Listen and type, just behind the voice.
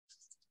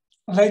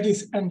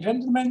ladies and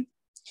gentlemen.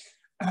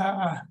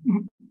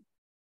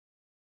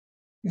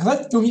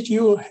 Glad to meet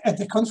you at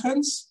the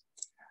conference.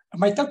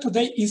 My talk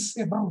today is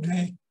about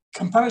the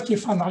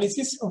comparative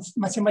analysis of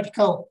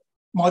mathematical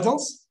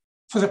models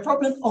for the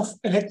problem of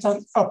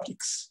electron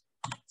optics.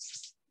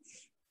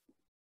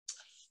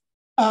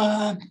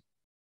 For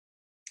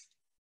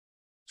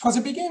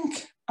the beginning,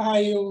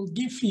 I'll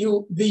give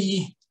you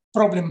the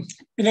problem,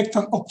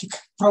 electron optic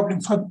problem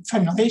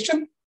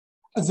formulation,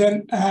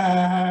 then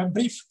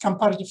brief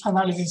comparative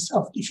analysis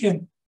of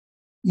different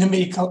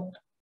numerical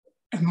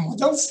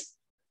models.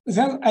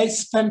 Then I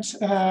spent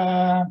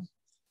a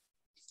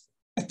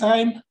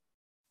time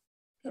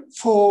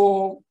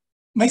for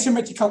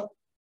mathematical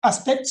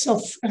aspects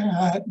of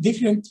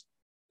different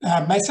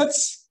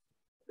methods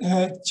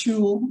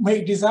to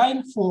make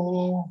design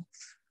for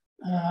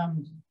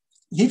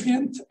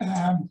different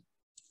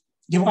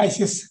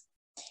devices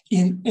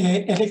in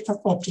electron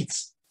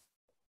optics.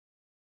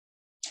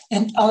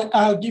 And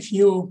I'll give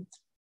you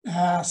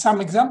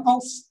some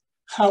examples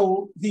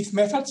how these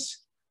methods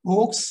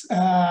works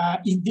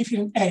in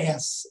different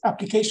areas,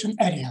 application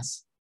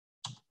areas.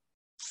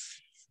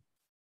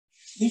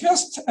 The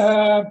first,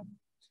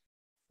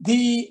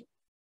 the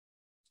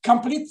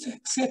complete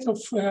set of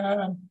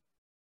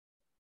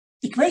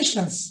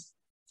equations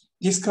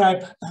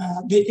describe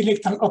the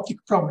electron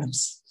optic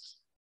problems.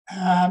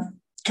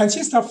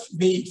 Consists of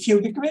the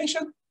field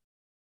equation,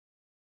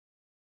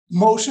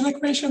 motion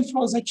equation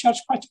for the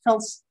charged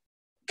particles,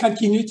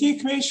 continuity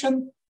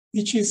equation,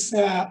 which is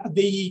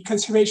the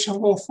conservation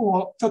law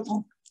for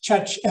total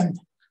charge and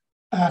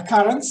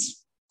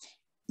currents,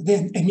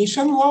 then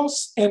emission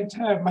laws and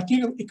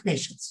material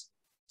equations.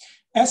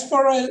 As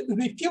for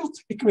the field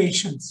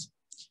equations,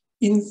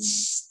 in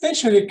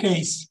stationary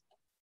case,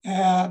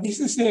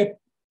 this is a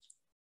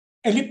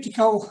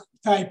elliptical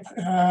type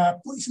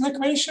Poisson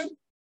equation.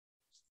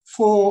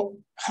 For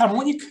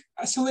harmonic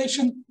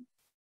oscillation,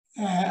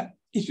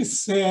 it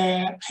is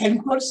a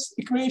Helmholtz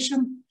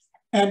equation.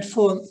 And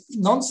for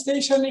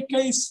non-stationary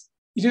case,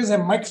 it is a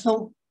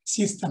Maxwell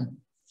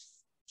system.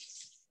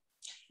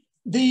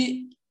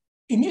 The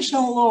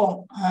initial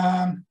law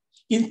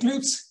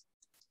includes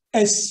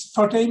as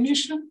photo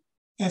emission,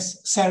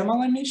 as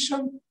thermal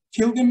emission,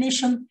 field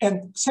emission,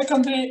 and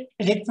secondary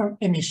electron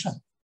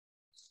emission.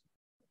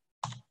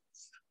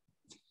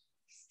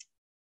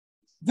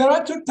 There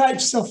are two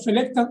types of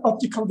electron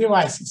optical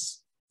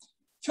devices.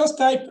 First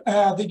type,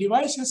 the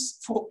devices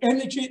for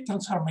energy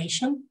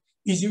transformation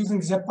is using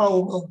the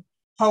power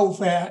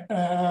of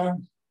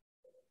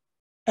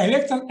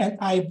electron and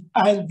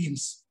ion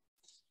beams.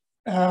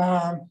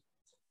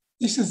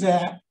 This is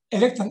the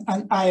electron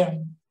and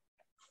ion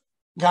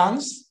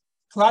guns,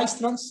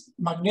 klystrons,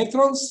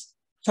 magnetrons,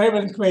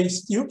 traveling wave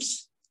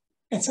tubes,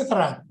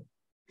 etc.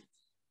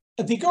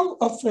 The goal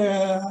of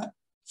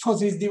for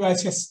these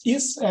devices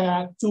is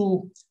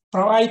to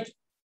provide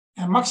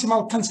a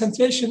maximal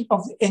concentration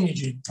of the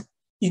energy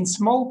in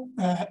small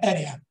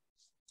area.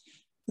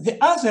 The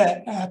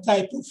other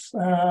type of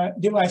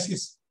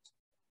devices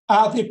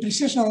are the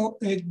precision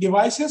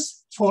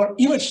devices for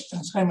image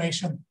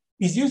transformation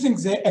is using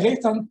the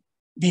electron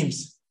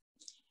beams.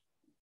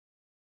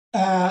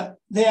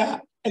 They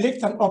are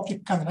electron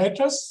optic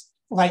converters,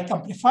 light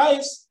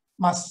amplifiers,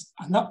 mass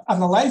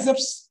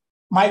analyzers,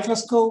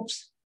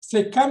 microscopes,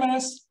 strip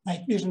cameras,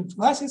 night vision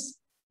glasses,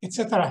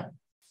 etc.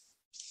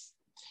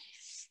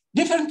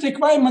 Different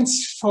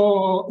requirements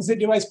for the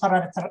device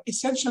parameter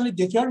essentially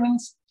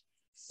determines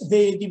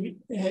the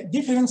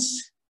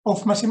difference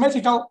of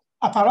mathematical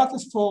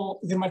apparatus for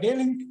the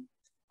modeling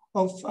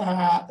of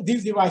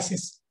these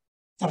devices,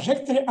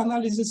 trajectory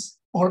analysis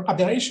or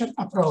aberration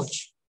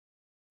approach.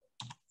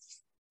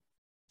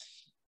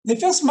 The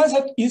first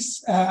method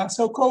is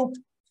so-called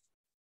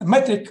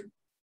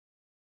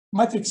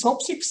matrix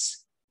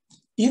optics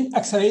in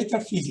accelerator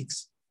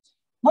physics.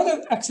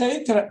 Modern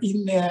accelerator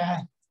in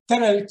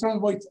tera-electron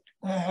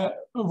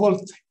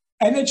volt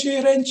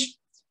energy range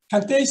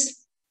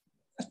contains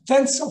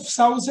tens of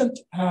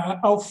thousands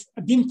of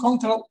beam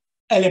control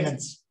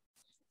elements,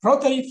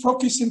 rotary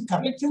focusing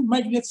correcting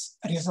magnets,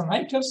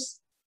 resonators,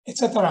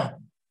 etc.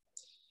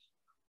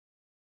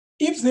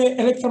 If the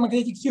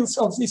electromagnetic fields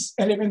of these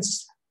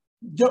elements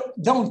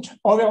don't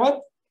overlap,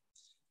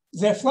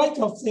 the flight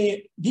of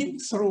the beam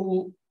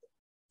through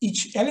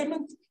each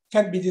element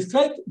can be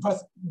described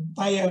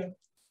by a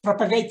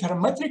propagator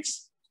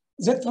matrix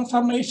that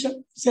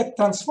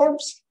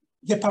transforms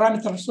the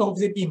parameters of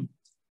the beam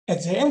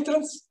at the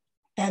entrance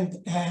and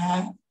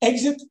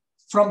exit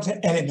from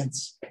the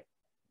elements.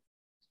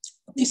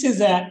 This is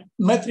a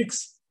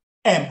matrix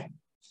M,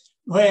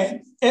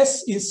 where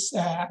S is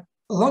a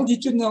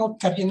longitudinal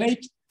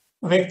coordinate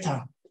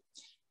vector.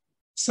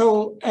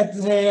 So at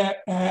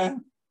the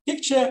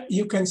picture,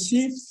 you can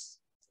see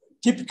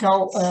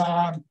typical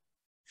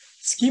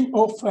scheme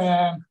of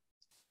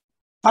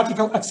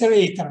particle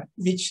accelerator,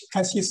 which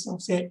consists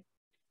of the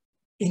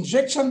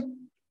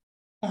injection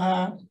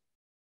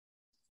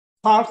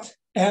part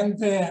and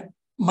the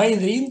main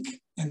ring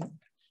and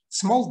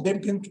small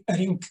damping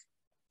ring.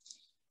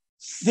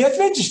 The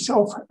advantage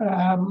of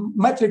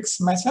matrix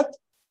method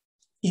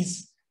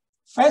is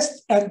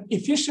fast and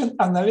efficient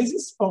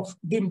analysis of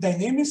beam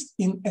dynamics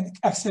in an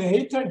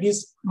accelerator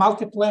with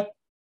multiple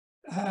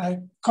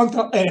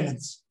control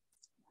elements.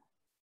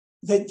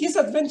 The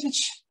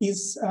disadvantage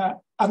is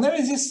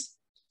analysis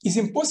is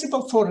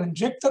impossible for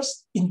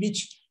injectors in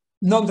which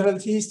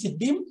non-relativistic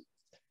beam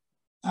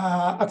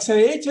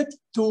accelerated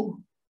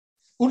to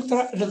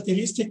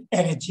ultra-relativistic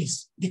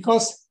energies,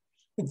 because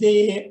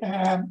the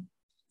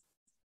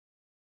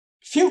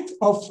field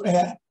of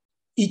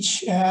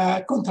each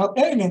control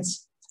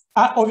elements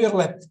are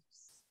overlapped.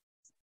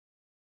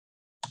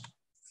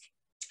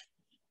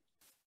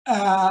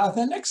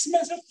 The next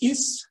method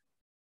is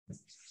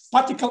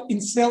particle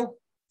in cell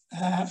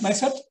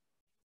method,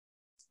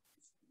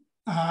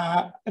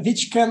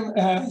 which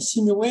can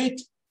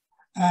simulate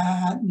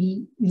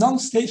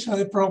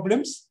non-stationary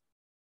problems.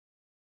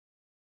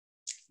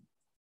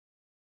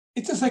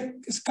 It is a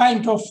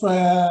kind of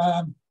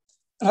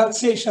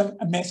relaxation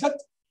method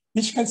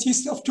which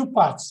consists of two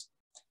parts.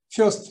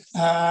 First,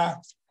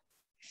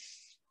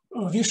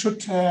 we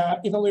should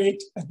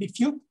evaluate the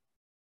field,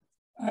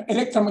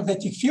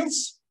 electromagnetic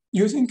fields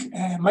using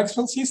a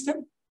Maxwell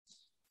system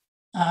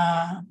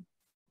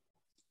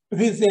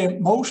with the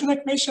motion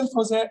equation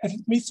for the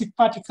relativistic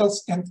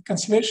particles and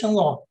conservation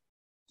law.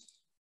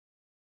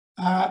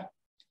 At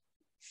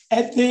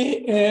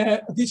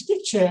this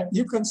picture,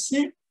 you can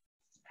see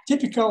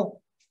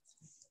typical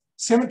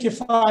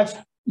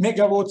 75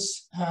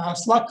 megawatts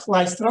slug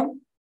klystron,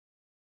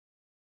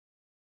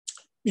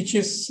 which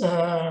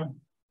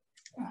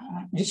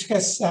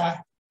has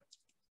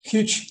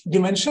huge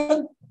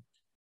dimension,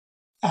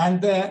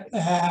 and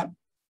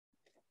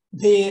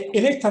the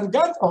electron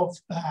gun of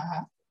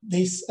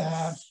this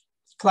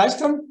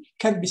klystron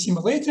can be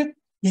simulated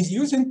with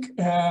using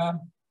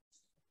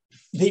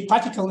the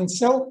particle in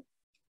cell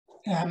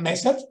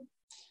method,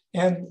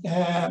 and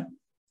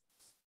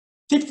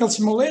typical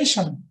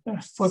simulation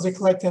for the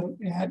klystron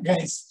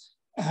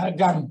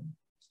gun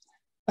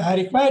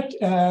required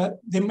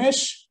the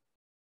mesh,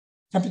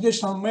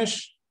 computational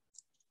mesh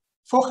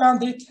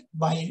 400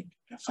 by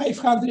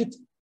 500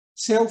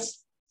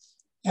 cells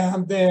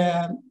and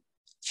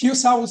few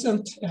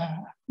thousand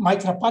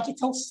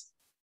microparticles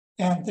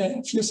and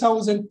a few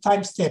thousand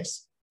time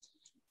steps.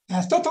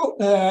 Total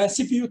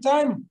CPU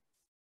time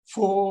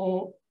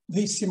for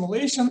this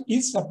simulation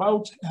is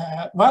about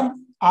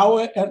 1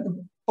 hour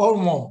or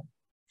more.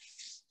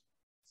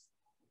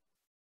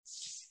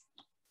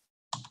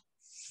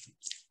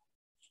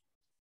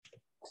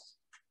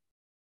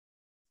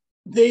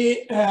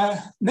 The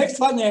next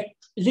one,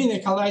 linear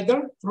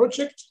collider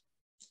project,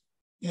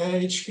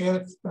 which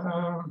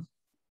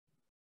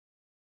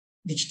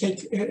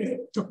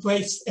took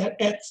place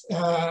at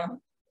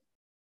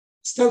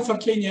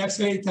Stanford Linear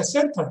Accelerator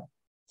Center,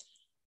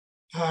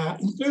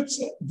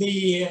 includes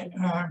the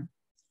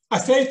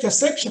accelerator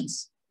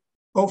sections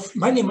of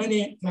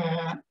many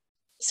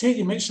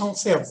three-dimensional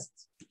cells.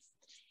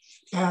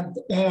 And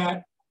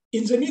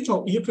in the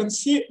middle, you can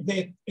see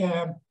that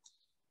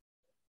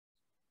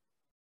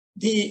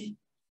the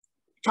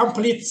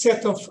complete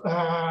set of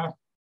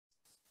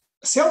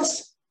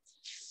cells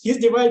is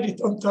divided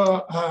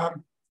into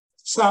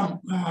some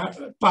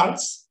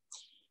parts,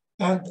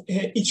 and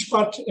each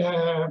part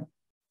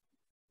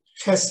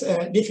has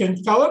a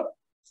different color,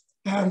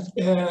 and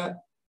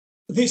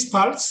these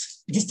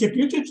parts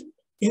distributed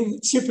in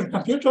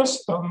supercomputers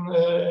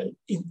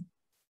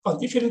on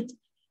different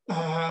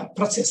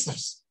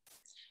processors.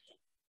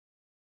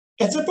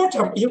 At the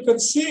bottom, you can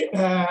see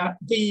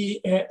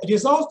the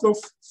result of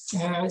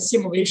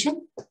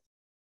simulation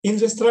in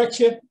the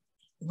structure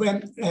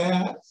when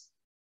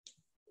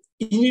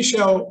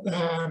initial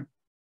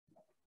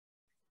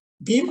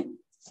beam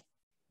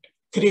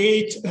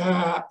create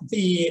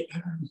the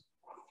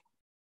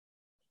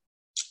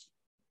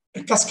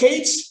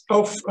cascades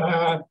of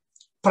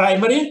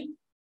primary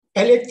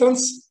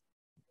electrons.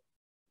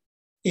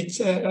 It's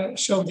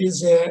shown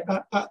with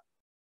a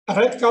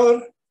red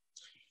color.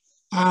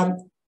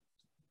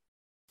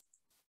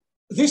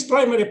 These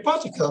primary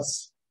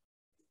particles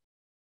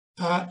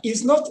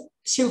is not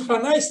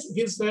synchronized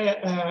with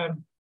the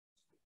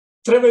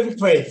traveling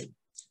wave.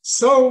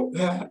 So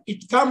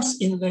it comes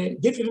in the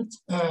different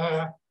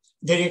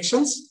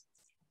directions,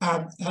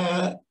 and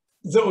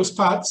those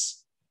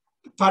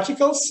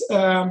particles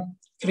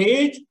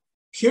create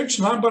huge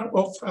number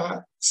of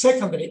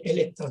secondary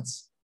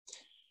electrons.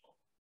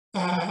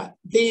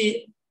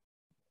 The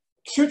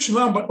huge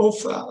number of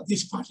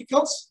these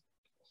particles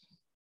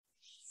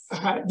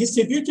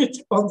distributed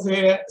on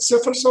the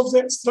surface of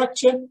the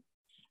structure,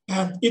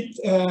 and it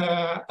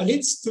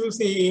leads to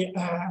the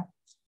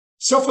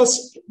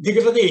surface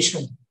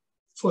degradation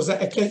for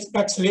the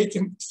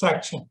accelerating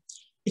structure.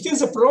 It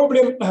is a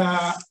problem,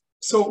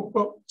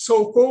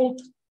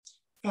 so-called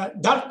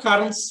dark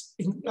currents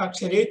in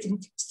accelerating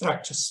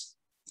structures.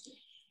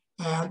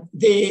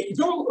 The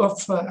goal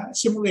of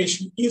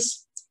simulation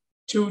is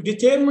to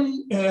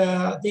determine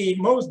the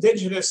most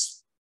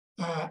dangerous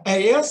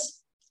areas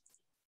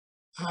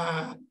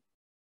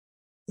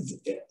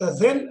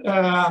then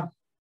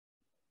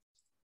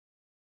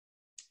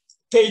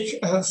take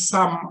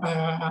some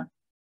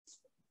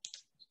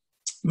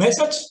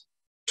methods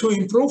to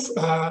improve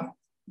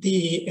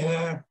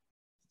the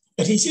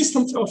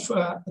resistance of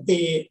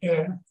the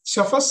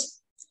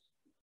surface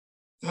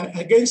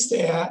against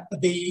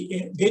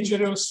the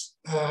dangerous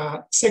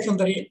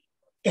secondary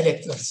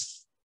electrons.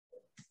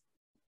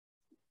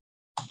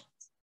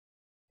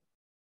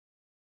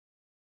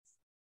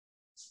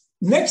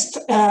 Next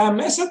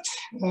method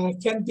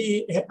can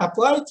be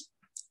applied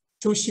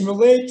to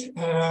simulate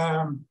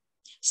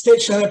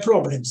stationary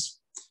problems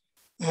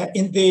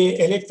in the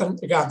electron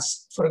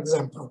guns, for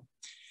example.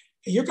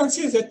 You can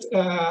see that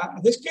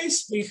in this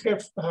case, we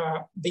have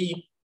the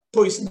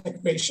Poisson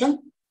equation.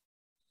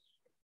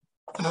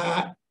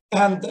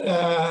 And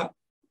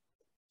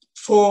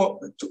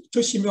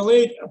to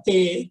simulate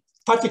the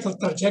particle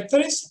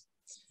trajectories,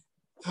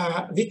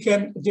 we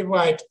can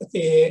divide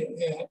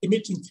the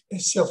emitting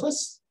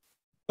surface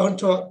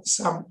onto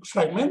some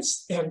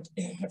fragments, and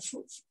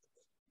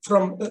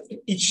from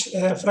each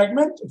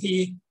fragment,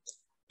 we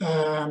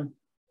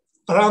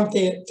run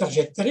the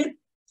trajectory.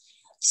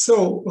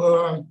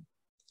 So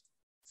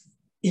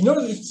in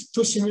order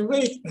to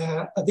simulate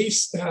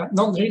these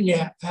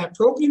nonlinear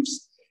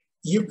problems,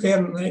 you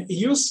can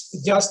use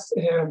just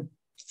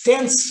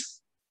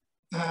tense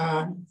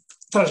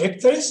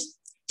trajectories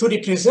to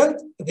represent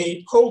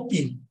the whole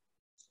beam.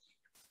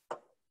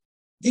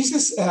 This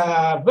is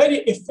a very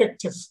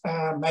effective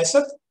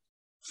method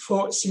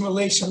for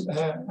simulation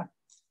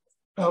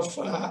of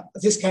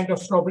this kind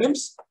of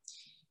problems.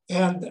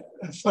 And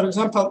for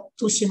example,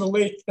 to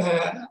simulate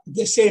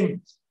the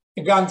same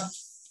gun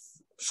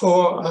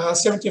for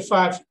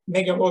 75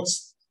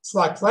 megawatts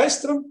slag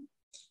Klystron,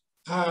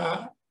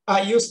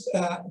 I used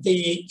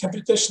the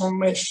computational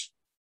mesh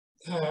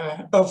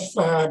of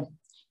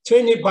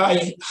 20 by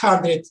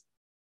 100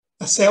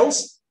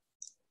 cells,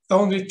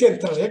 only 10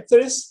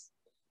 trajectories,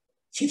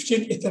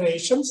 15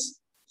 iterations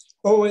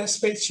over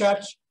space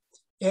charge,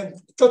 and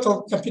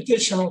total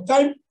computational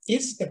time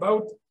is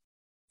about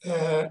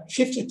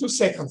 52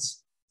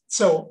 seconds.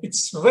 So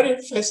it's a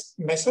very fast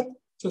method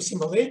to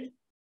simulate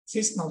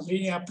these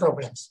nonlinear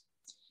problems.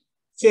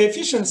 The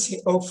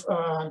efficiency of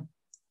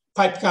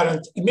pipe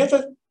current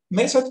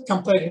method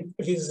comparing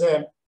with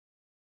the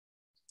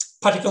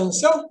particle in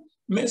cell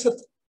method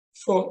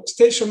for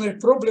stationary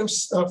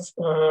problems of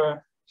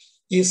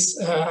is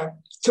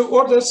 2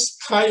 orders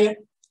higher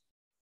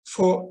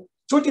for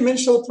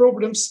 2-dimensional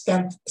problems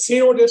and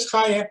 3 orders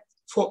higher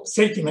for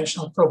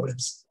 3-dimensional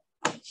problems.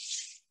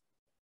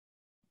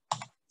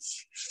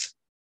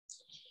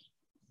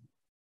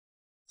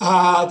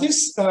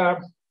 This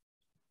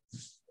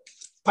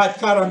pipe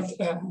current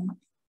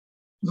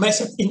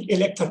method in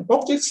electron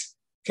optics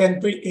can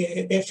be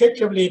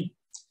effectively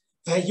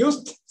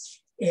used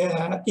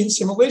in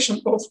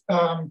simulation of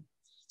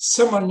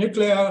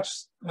thermonuclear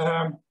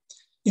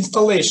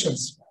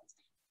installations.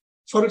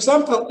 For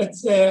example, at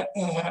the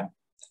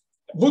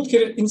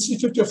Budker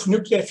Institute of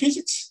Nuclear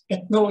Physics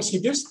at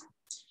Novosibirsk,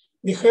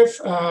 we have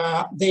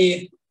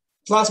the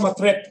plasma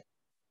trap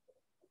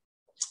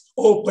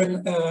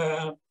open,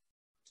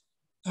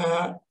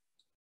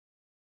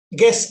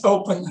 gas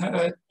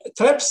open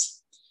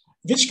traps,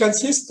 which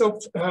consist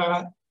of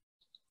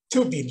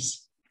 2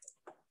 beams.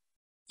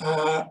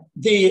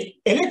 The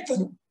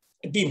electron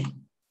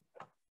beam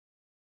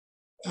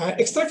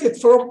extracted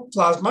from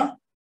plasma,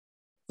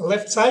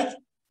 left side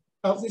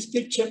of this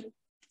picture,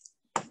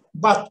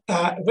 but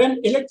when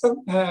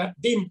electron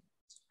beam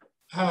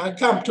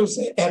come to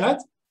the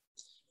anode,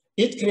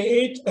 it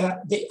creates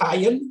the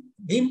ion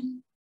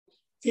beam,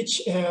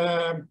 which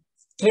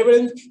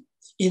traveling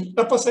in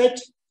opposite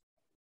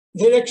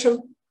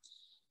direction.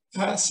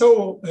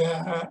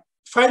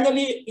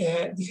 Finally,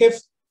 we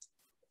have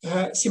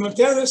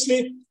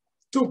simultaneously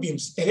 2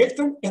 beams,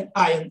 electron and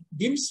ion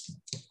beams.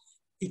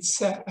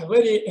 It's a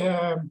very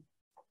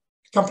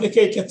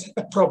complicated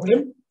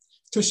problem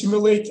to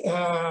simulate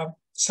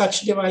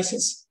such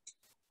devices.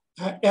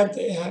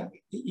 And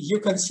you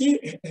can see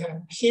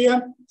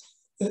here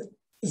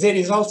the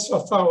results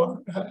of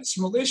our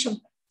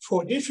simulation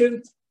for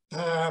different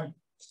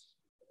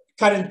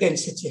current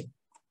density.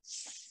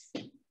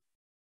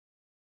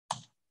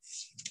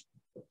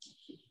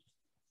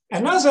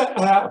 Another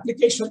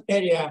application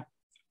area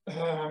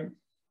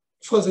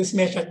for this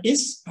method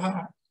is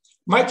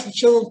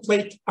microchannel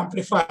plate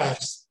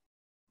amplifiers.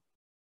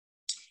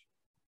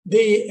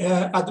 The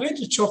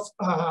advantage of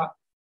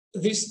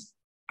these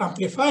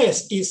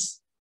amplifiers is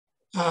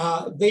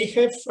they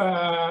have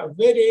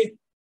very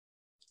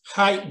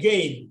high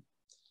gain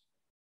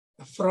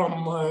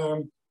from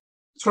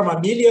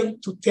 1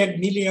 million to 10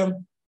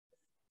 million.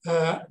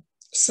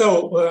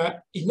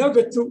 In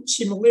order to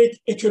simulate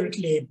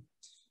accurately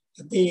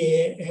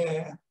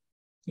the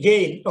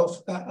gain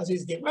of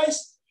this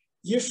device,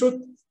 you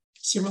should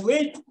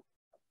simulate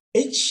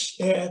each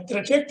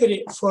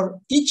trajectory for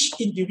each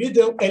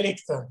individual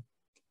electron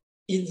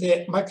in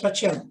the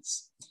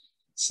microchannels.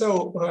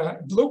 So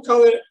blue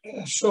color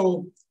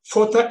show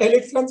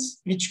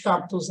photoelectrons, which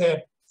come to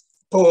the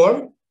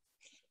pore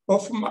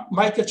of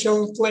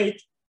microchannel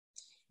plate,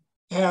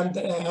 and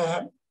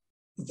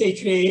they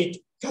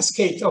create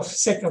cascade of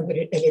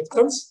secondary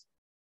electrons.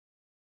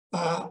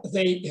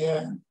 They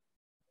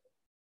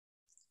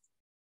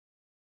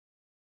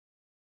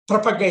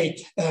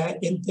propagate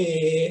in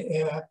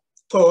the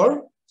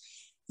pore,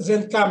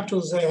 then come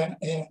to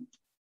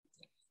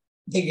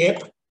the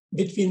gap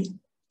between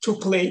two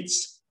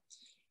plates,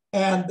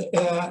 and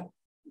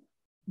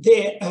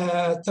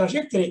the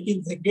trajectory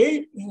in the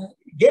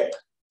gap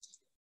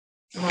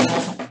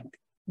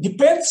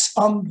depends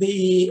on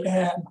the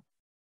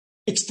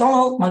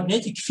external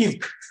magnetic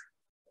field.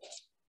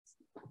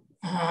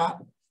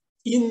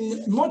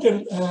 In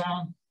modern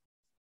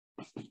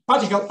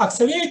particle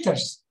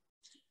accelerators,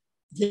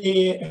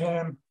 the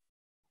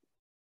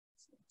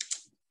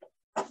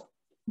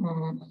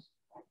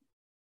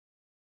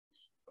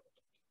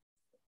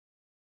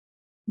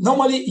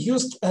normally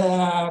used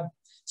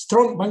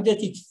strong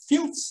magnetic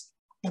fields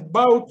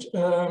about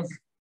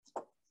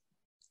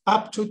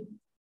up to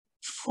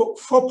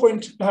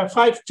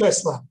 4.5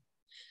 Tesla.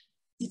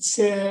 It's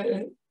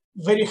a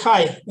very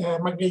high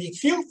magnetic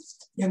field,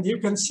 and you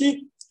can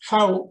see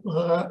how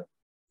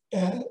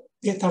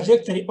the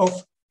trajectory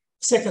of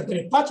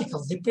secondary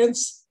particles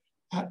depends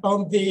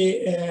on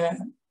the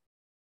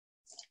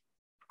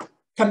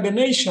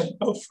combination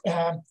of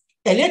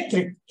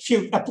electric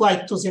field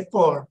applied to the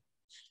pore,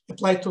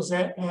 applied to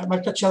the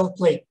microchannel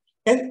plate,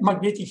 and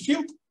magnetic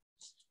field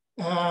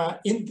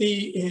in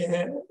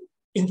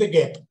the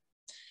gap.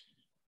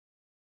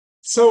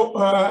 So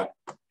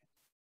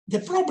the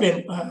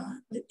problem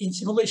in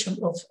simulation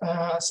of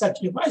such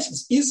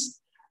devices is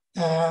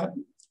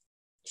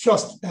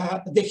first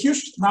the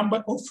huge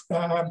number of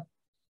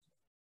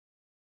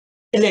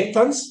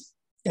electrons,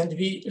 and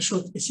we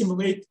should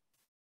simulate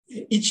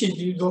each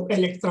individual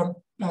electron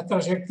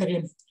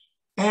trajectory,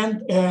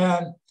 and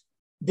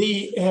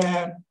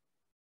the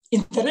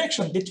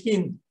interaction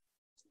between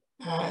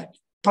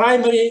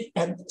primary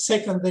and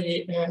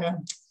secondary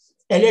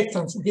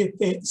electrons with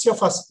the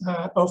surface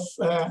of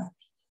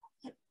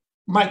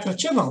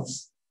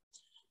microchannels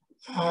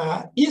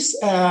is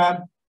a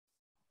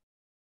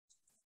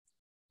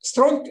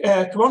strong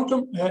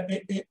quantum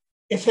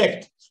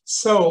effect.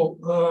 So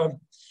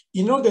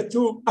in order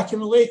to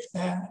accumulate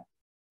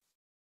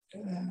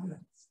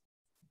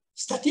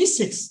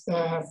statistics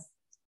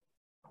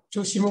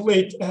to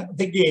simulate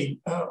the gain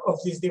of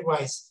this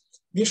device,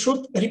 we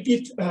should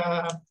repeat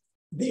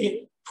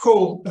the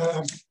whole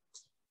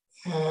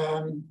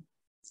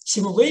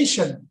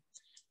simulation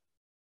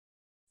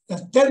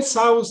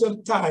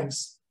 10,000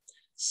 times.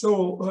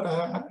 So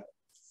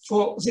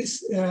for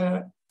this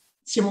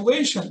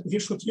simulation, we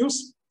should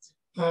use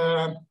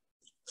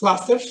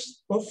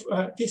clusters of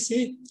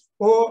PC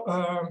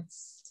or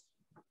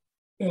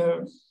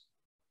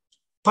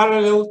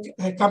parallel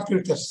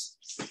computers.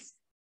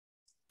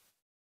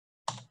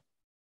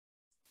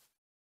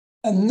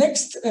 And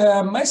next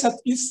method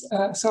is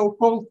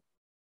so-called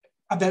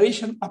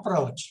aberration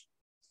approach.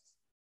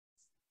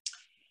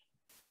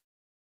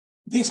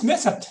 This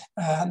method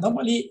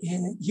normally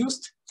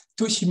used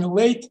to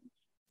simulate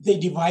the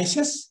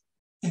devices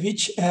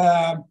which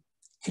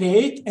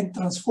create and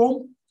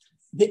transform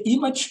the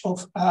image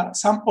of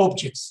some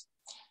objects.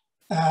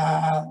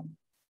 For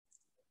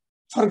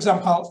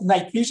example,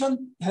 night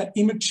vision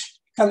image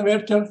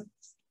converter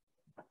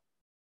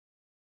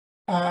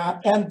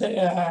and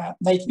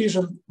night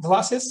vision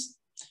glasses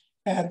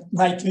and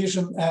night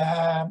vision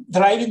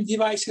driving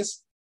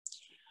devices.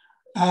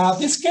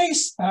 This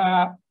case,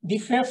 we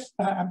have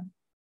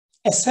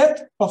a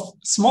set of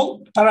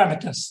small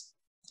parameters.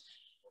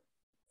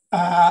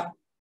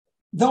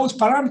 Those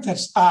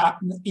parameters are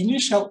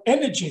initial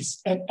energies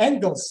and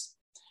angles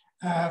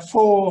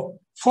for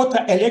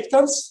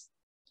photoelectrons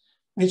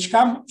which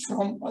come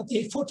from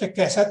the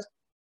photocathode.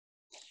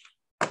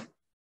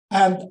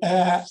 And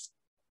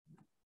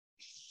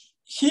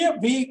here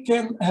we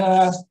can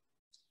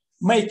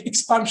make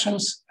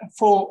expansions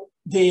for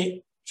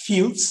the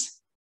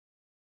fields,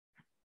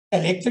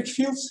 electric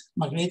fields,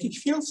 magnetic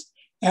fields,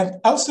 and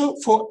also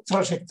for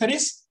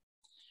trajectories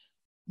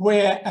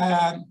where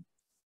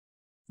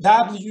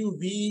W,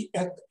 V,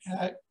 and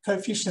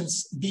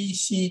coefficients B,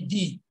 C,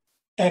 D,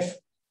 F,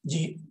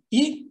 G,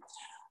 E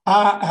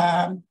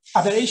are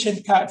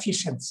aberration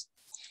coefficients.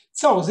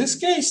 So in this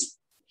case,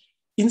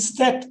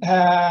 instead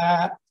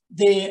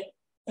the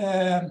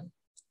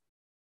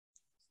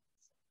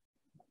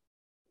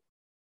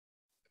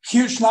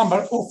huge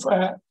number of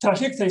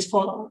trajectories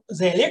for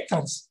the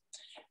electrons,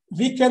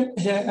 we can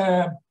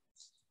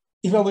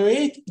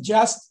evaluate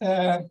just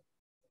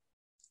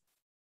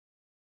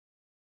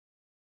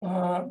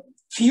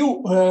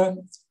few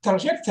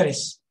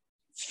trajectories,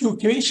 few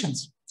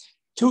equations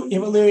to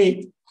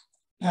evaluate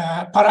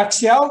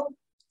paraxial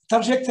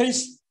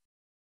trajectories,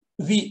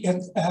 V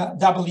and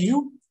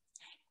W,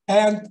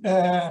 and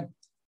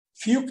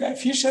few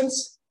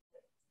coefficients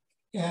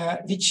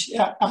which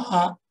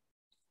are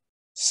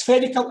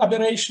spherical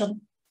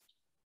aberration,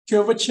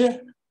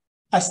 curvature,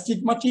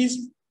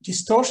 astigmatism,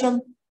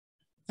 distortion,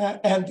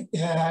 and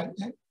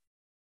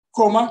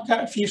comma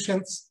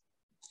coefficients.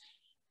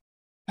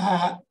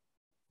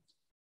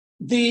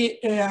 The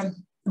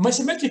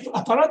mathematical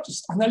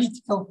apparatus,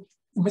 analytical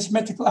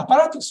mathematical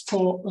apparatus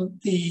for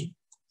the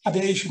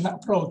aberration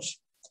approach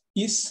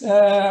is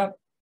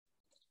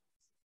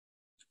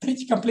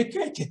pretty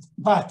complicated,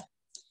 but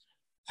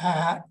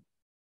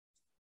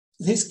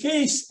this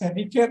case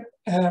we can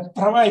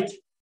provide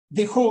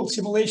the whole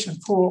simulation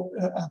for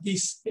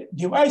these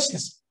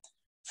devices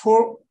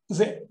for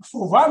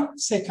 1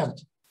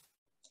 second,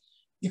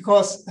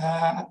 because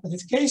in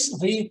this case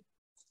we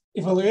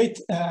evaluate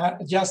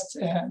just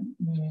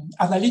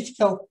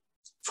analytical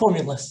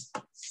formulas.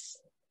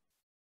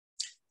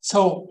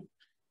 So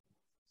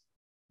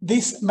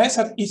this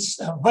method is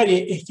very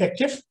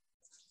effective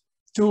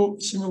to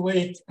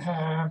simulate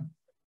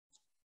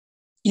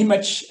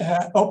image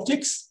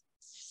optics,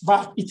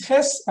 but it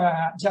has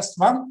just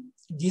one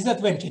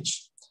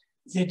disadvantage.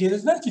 The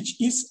disadvantage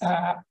is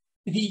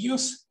we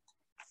use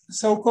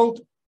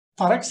so-called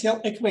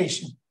paraxial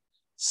equation.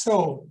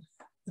 So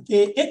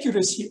the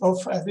accuracy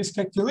of this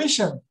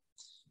calculation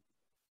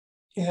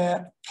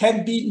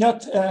can be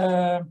not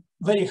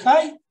very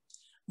high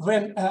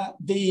when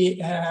the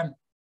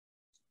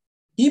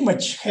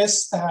image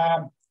has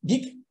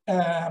big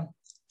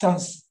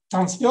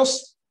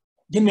transverse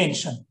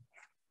dimension.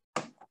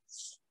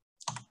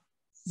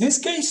 In this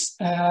case,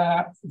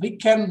 we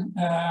can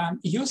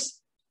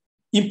use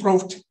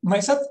improved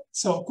method,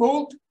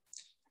 so-called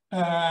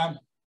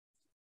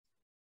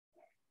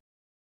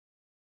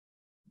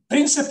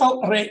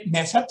principal ray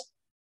method,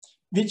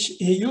 which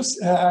use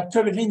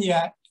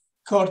curvilinear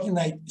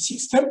coordinate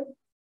system.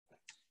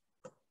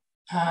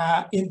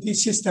 In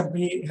this system,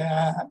 we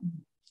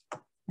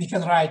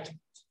can write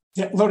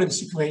the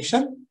Lorentz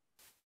equation,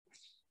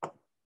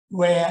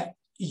 where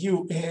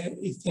U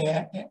is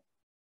the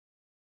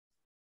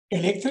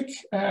electric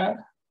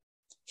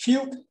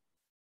field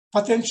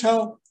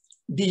potential,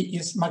 B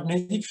is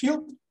magnetic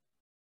field,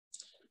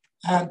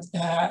 and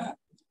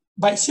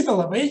by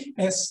similar way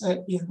as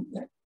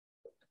in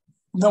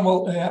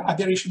normal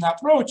aberration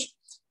approach,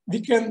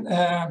 we can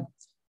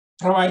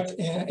provide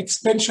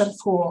expansion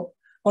for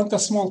onto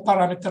small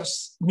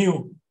parameters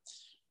mu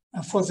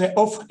for the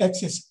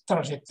off-axis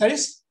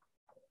trajectories,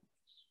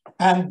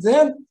 and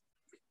then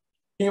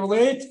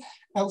evaluate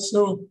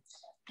also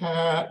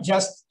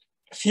just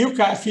few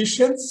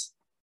coefficients,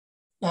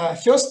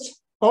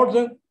 first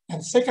order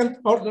and second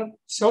order,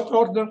 third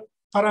order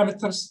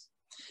parameters,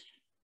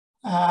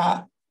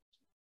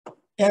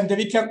 and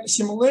we can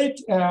simulate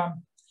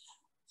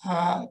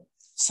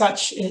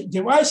such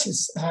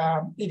devices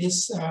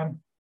with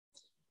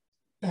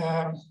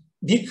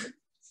big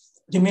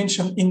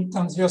dimension in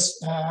transverse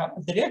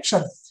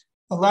direction,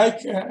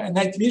 like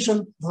night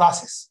vision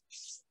glasses.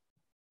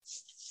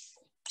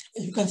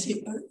 You can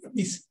see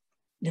this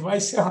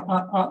device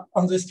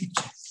on this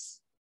picture.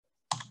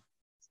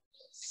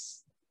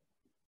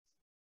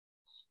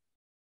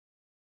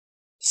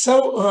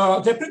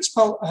 So the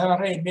principal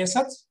ray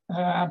method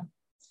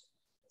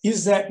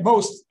is the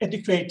most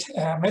adequate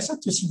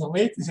method to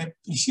simulate the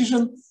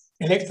precision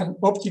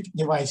electron-optic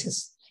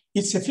devices.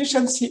 Its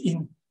efficiency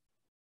in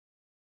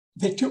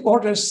the 2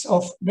 orders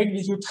of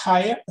magnitude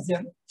higher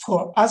than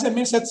for other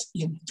methods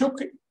in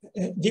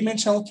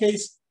 2-dimensional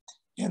case,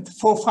 and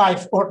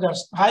 4-5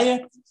 orders higher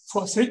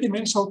for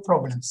 3-dimensional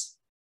problems.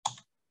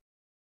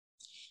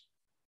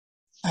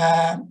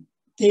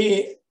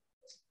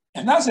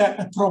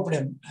 Another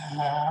problem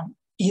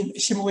in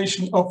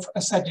simulation of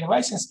such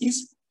devices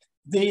is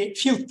the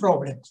field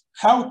problem.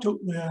 How to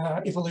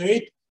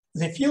evaluate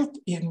the field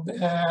in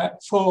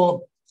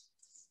for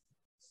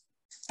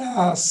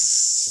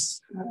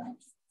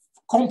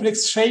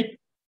complex shape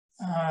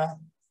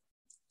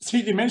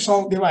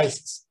 3-dimensional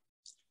devices.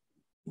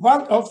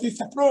 One of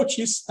these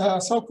approaches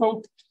is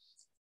so-called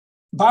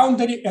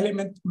boundary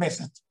element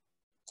method.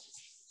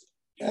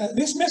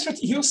 This method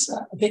uses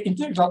the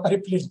integral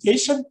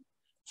representation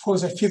for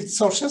the field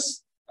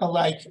sources,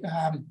 like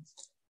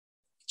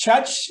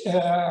charge,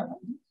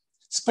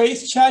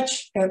 space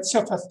charge, and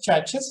surface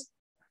charges.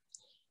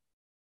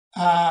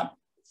 In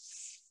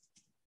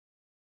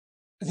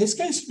this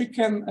case, we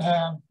can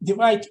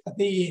divide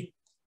the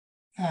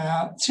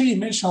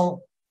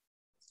 3-dimensional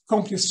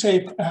complex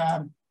shape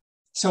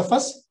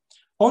surface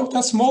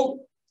onto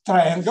small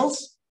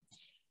triangles,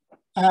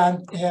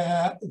 and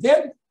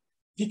then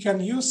we can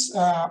use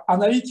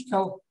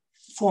analytical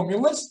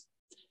formulas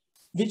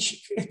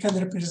which can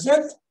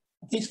represent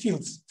these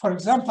fields. For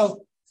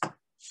example,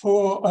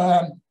 for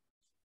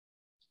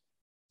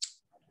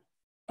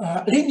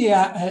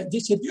linear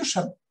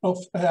distribution of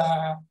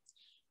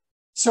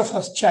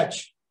surface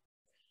charge,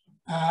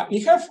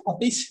 we have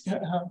this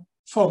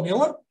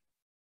formula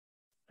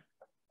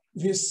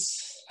with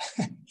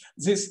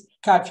these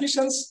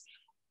coefficients.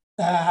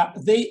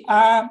 They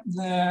are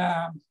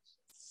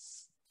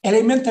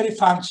elementary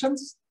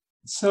functions,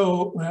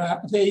 so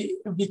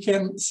we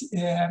can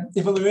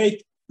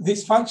evaluate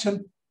this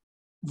function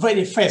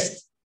very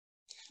fast.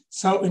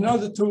 So in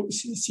order to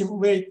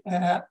simulate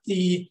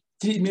the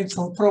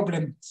three-dimensional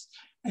problems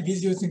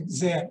with using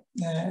the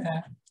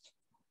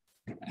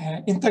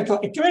integral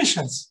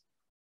equations,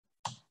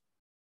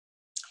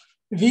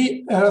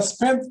 we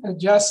spent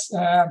just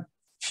a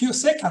few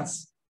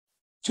seconds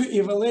to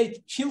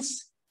evaluate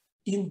fields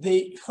in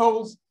the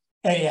whole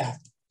area.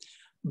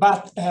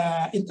 But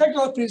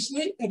integral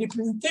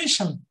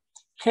representation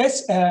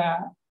has a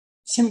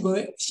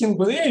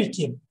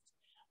singularity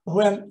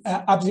when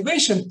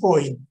observation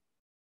point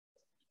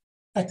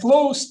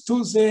close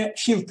to the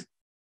field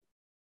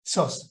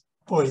source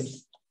point.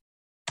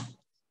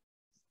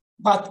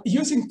 But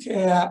using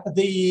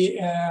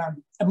the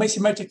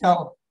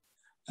mathematical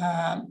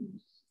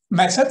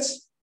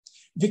methods,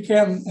 we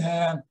can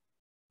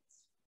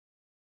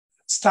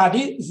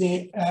study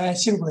the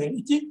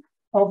singularity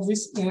of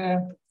these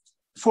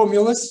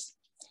formulas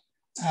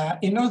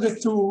in order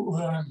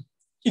to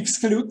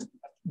exclude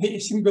the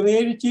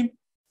singularity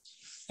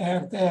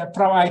and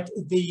provide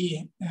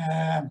the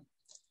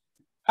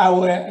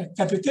our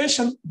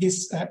computation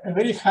with a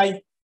very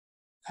high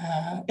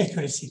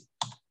accuracy.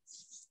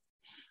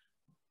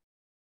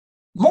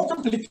 More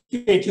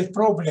complicated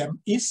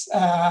problem is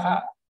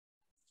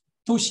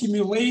to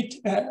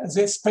simulate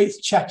the space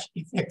charge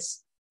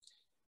effects.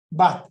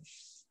 But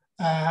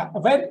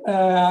when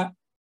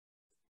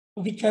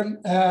we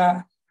can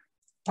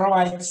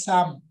provide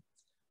some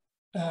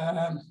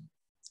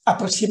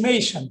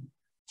approximation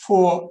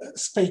for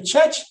space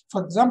charge,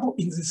 for example,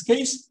 in this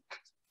case,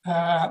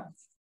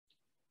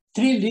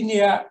 three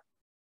linear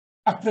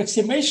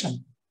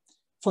approximation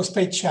for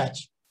space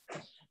charge,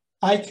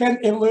 I can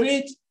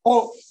evaluate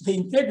all the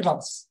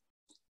integrals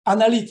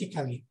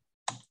analytically.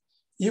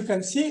 You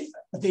can see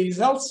the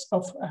results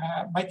of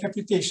my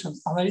computation,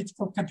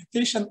 analytical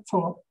computation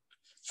for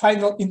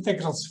final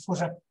integrals for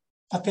the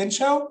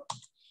potential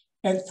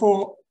and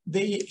for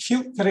the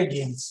field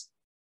gradients.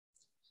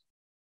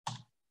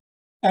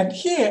 And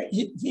here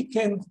we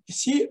can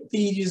see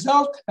the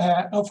result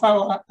of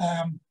our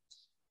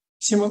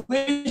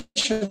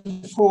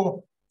simulation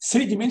for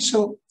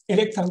three-dimensional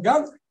electron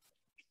gun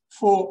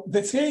for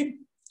the same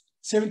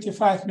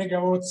 75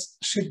 megawatts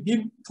sheet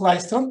beam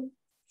klystron,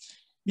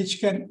 which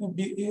can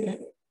be,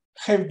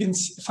 have been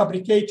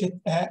fabricated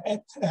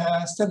at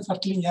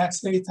Stanford Linear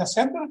Accelerator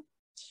Center.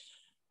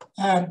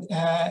 And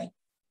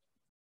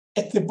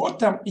at the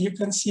bottom, you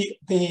can see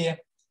the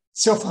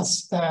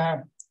surface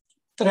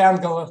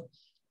triangular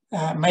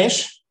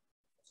mesh,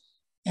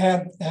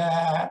 and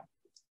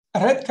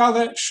red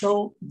color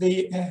show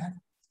the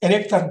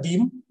electron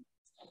beam,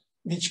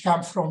 which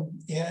come from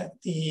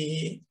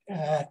the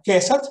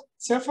cathode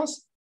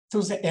surface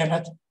to the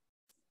anode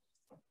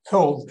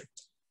hole.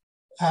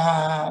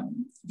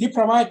 We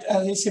provide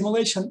the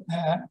simulation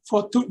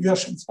for two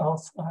versions of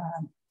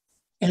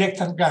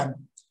electron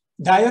gun.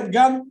 Diode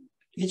gun,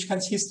 which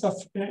consists of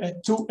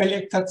two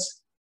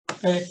electrodes,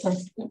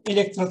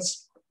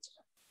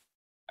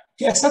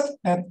 cathode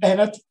and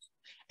anode,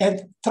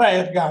 and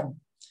triode gun,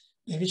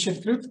 which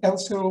include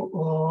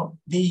also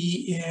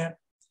the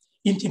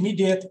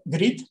intermediate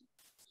grid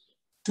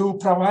to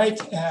provide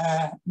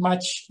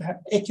much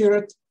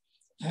accurate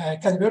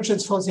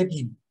convergence for the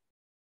beam.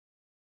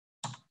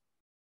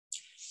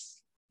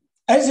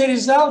 As a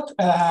result,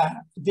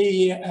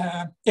 the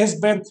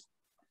S-band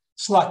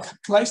slug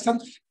klystron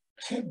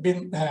have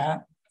been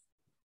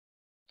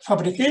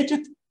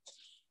fabricated,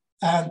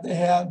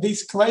 and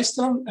this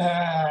klystron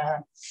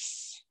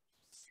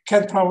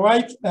can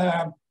provide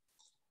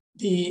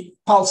the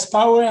pulse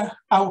power,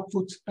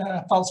 output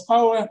pulse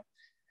power,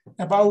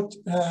 about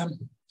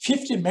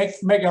 50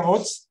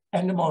 megawatts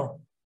and more.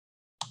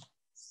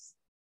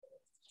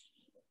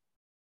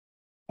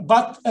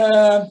 But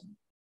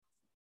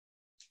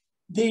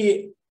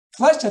the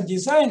klystron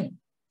design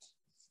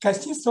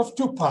consists of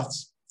two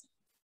parts.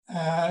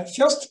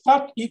 First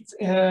part, it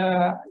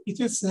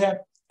is a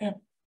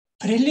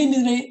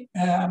preliminary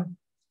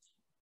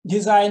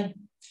design.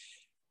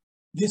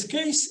 In this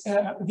case,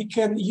 we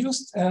can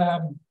use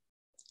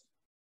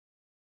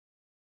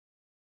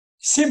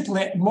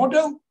simple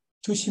model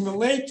to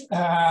simulate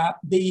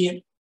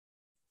the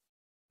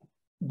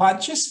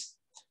bunches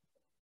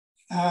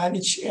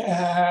which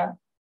have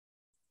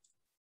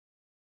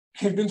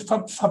been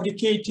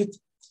fabricated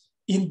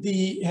in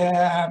the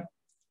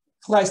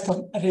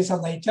klystron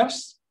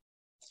resonators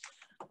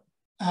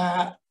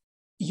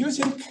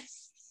using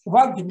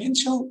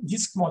one-dimensional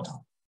disk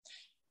model.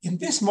 In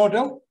this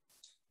model,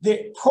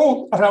 the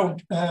whole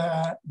round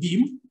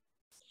beam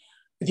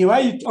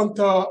divided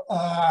onto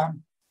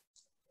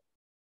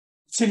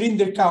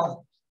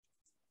cylindrical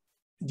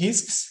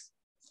disks,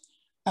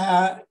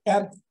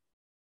 and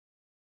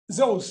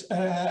those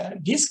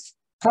disks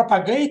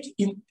propagate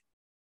in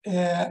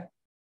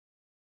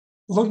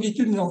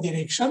longitudinal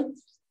direction,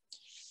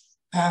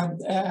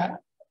 and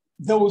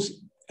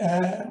those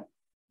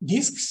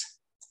disks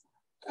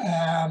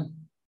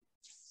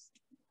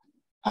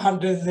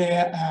under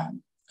the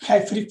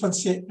high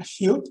frequency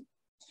field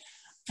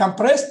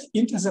compressed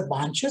into the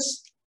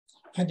bunches,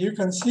 and you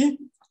can see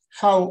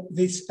how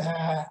this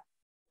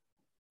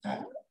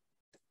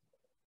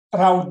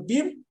round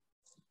beam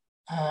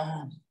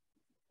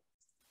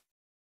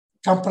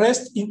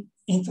compressed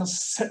into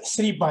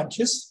 3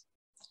 bunches,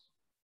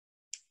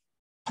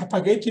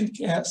 propagating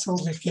through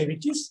the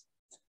cavities.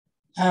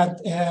 And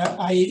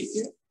I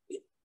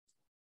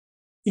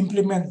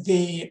implement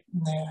the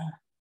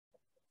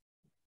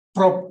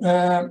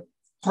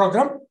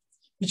program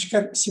which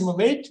can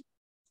simulate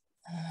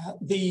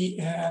the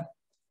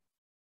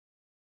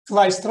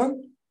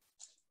klystron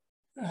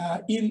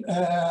in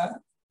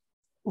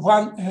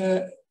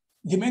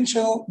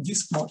one-dimensional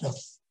disk model.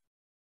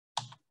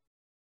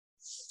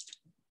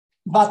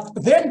 But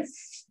then,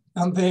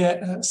 on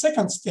the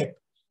second step,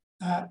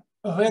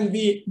 when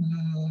we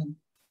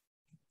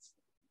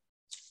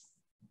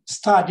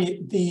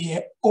study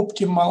the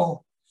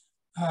optimal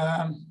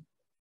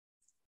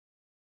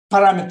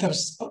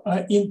parameters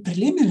in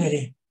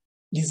preliminary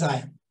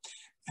design,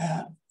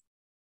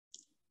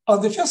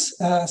 on the first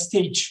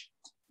stage,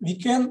 we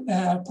can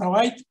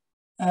provide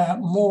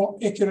more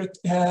accurate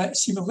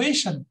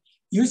simulation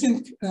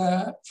using,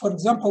 for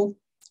example,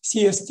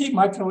 CST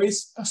Microwave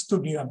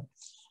Studio.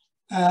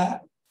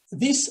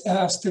 This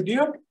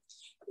studio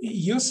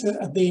uses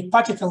the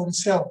particle in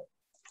cell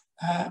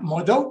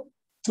model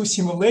to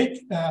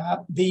simulate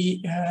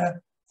the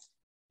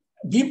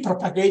beam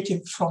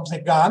propagating from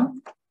the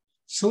gun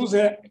through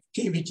the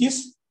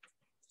cavities.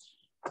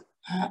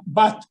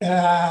 But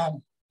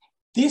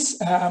this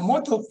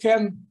model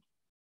can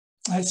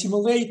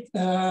simulate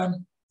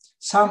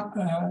some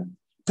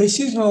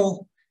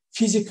precisional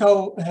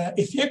physical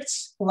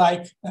effects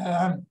like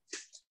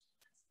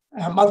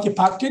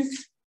multiparting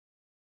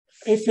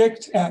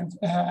effect and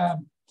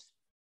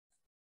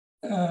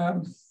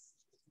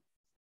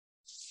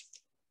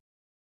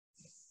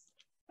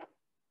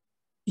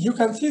you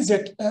can see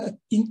that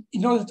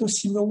in order to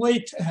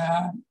simulate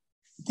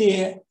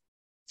the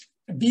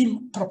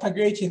beam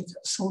propagating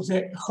through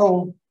the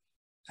whole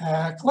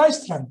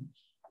klystron,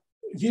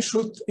 we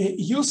should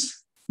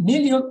use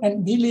million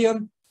and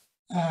million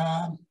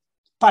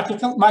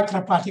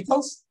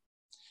microparticles,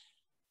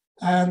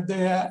 and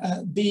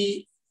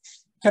the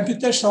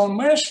computational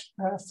mesh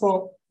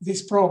for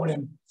this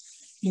problem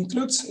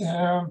includes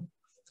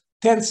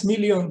tens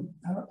million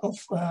of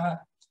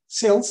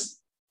cells.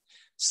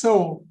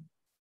 So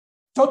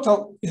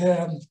total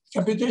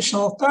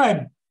computational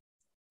time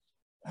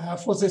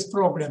for this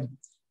problem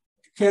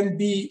can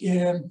be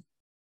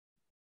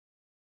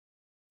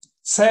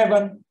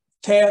 7,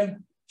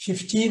 10,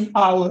 15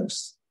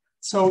 hours.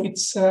 So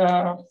it's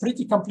a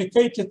pretty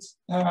complicated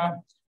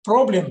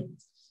problem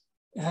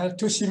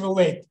to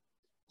simulate.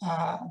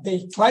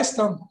 The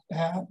klystron,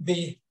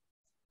 the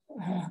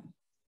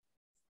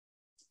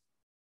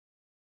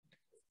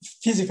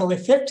physical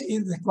effect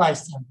in the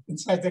klystron,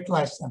 inside the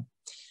klystron.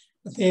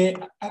 The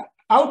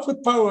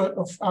output power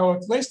of our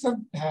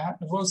klystron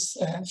was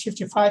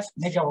 55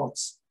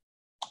 megawatts.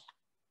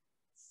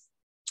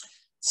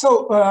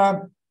 So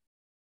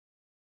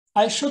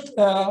I should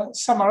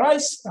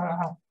summarize.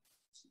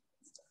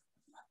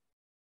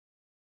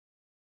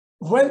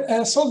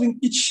 When solving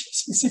each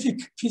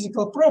specific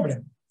physical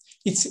problem,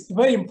 it's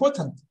very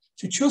important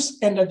to choose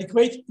an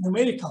adequate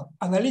numerical,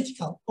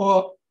 analytical,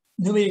 or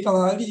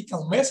numerical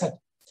analytical method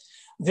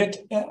that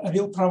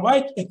will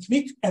provide a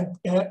quick and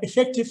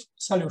effective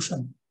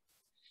solution.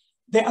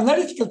 The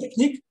analytical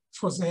technique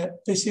for the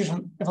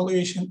precision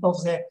evaluation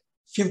of the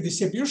field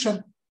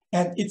distribution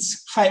and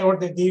its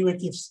high-order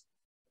derivatives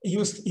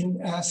used in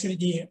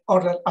 3D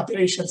order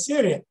operation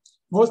theory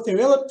was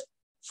developed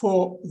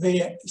for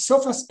the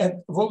surface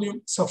and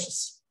volume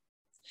sources.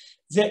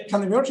 The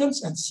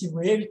convergence and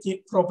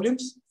similarity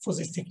problems for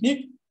this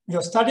technique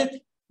were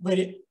studied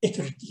very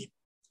accurately.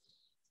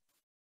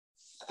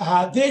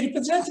 The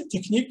representative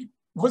technique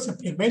was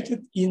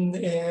implemented in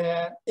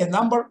a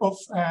number of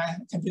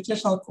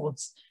computational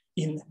codes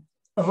in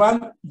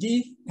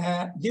 1D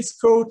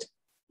disk code,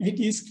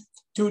 VDisk,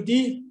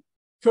 2D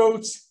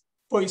codes,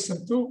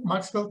 Poisson 2,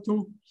 Maxwell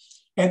 2,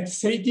 and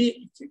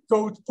 3D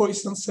code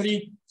Poisson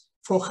 3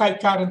 for high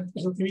current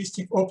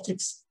relativistic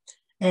optics,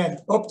 and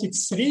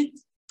optics 3,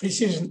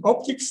 precision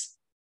optics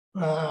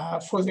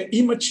for the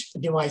image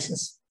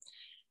devices,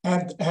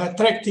 and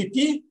track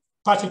TP,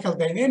 particle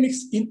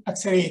dynamics in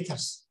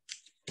accelerators.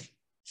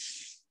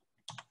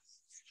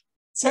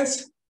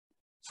 Thanks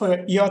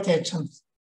for your attention.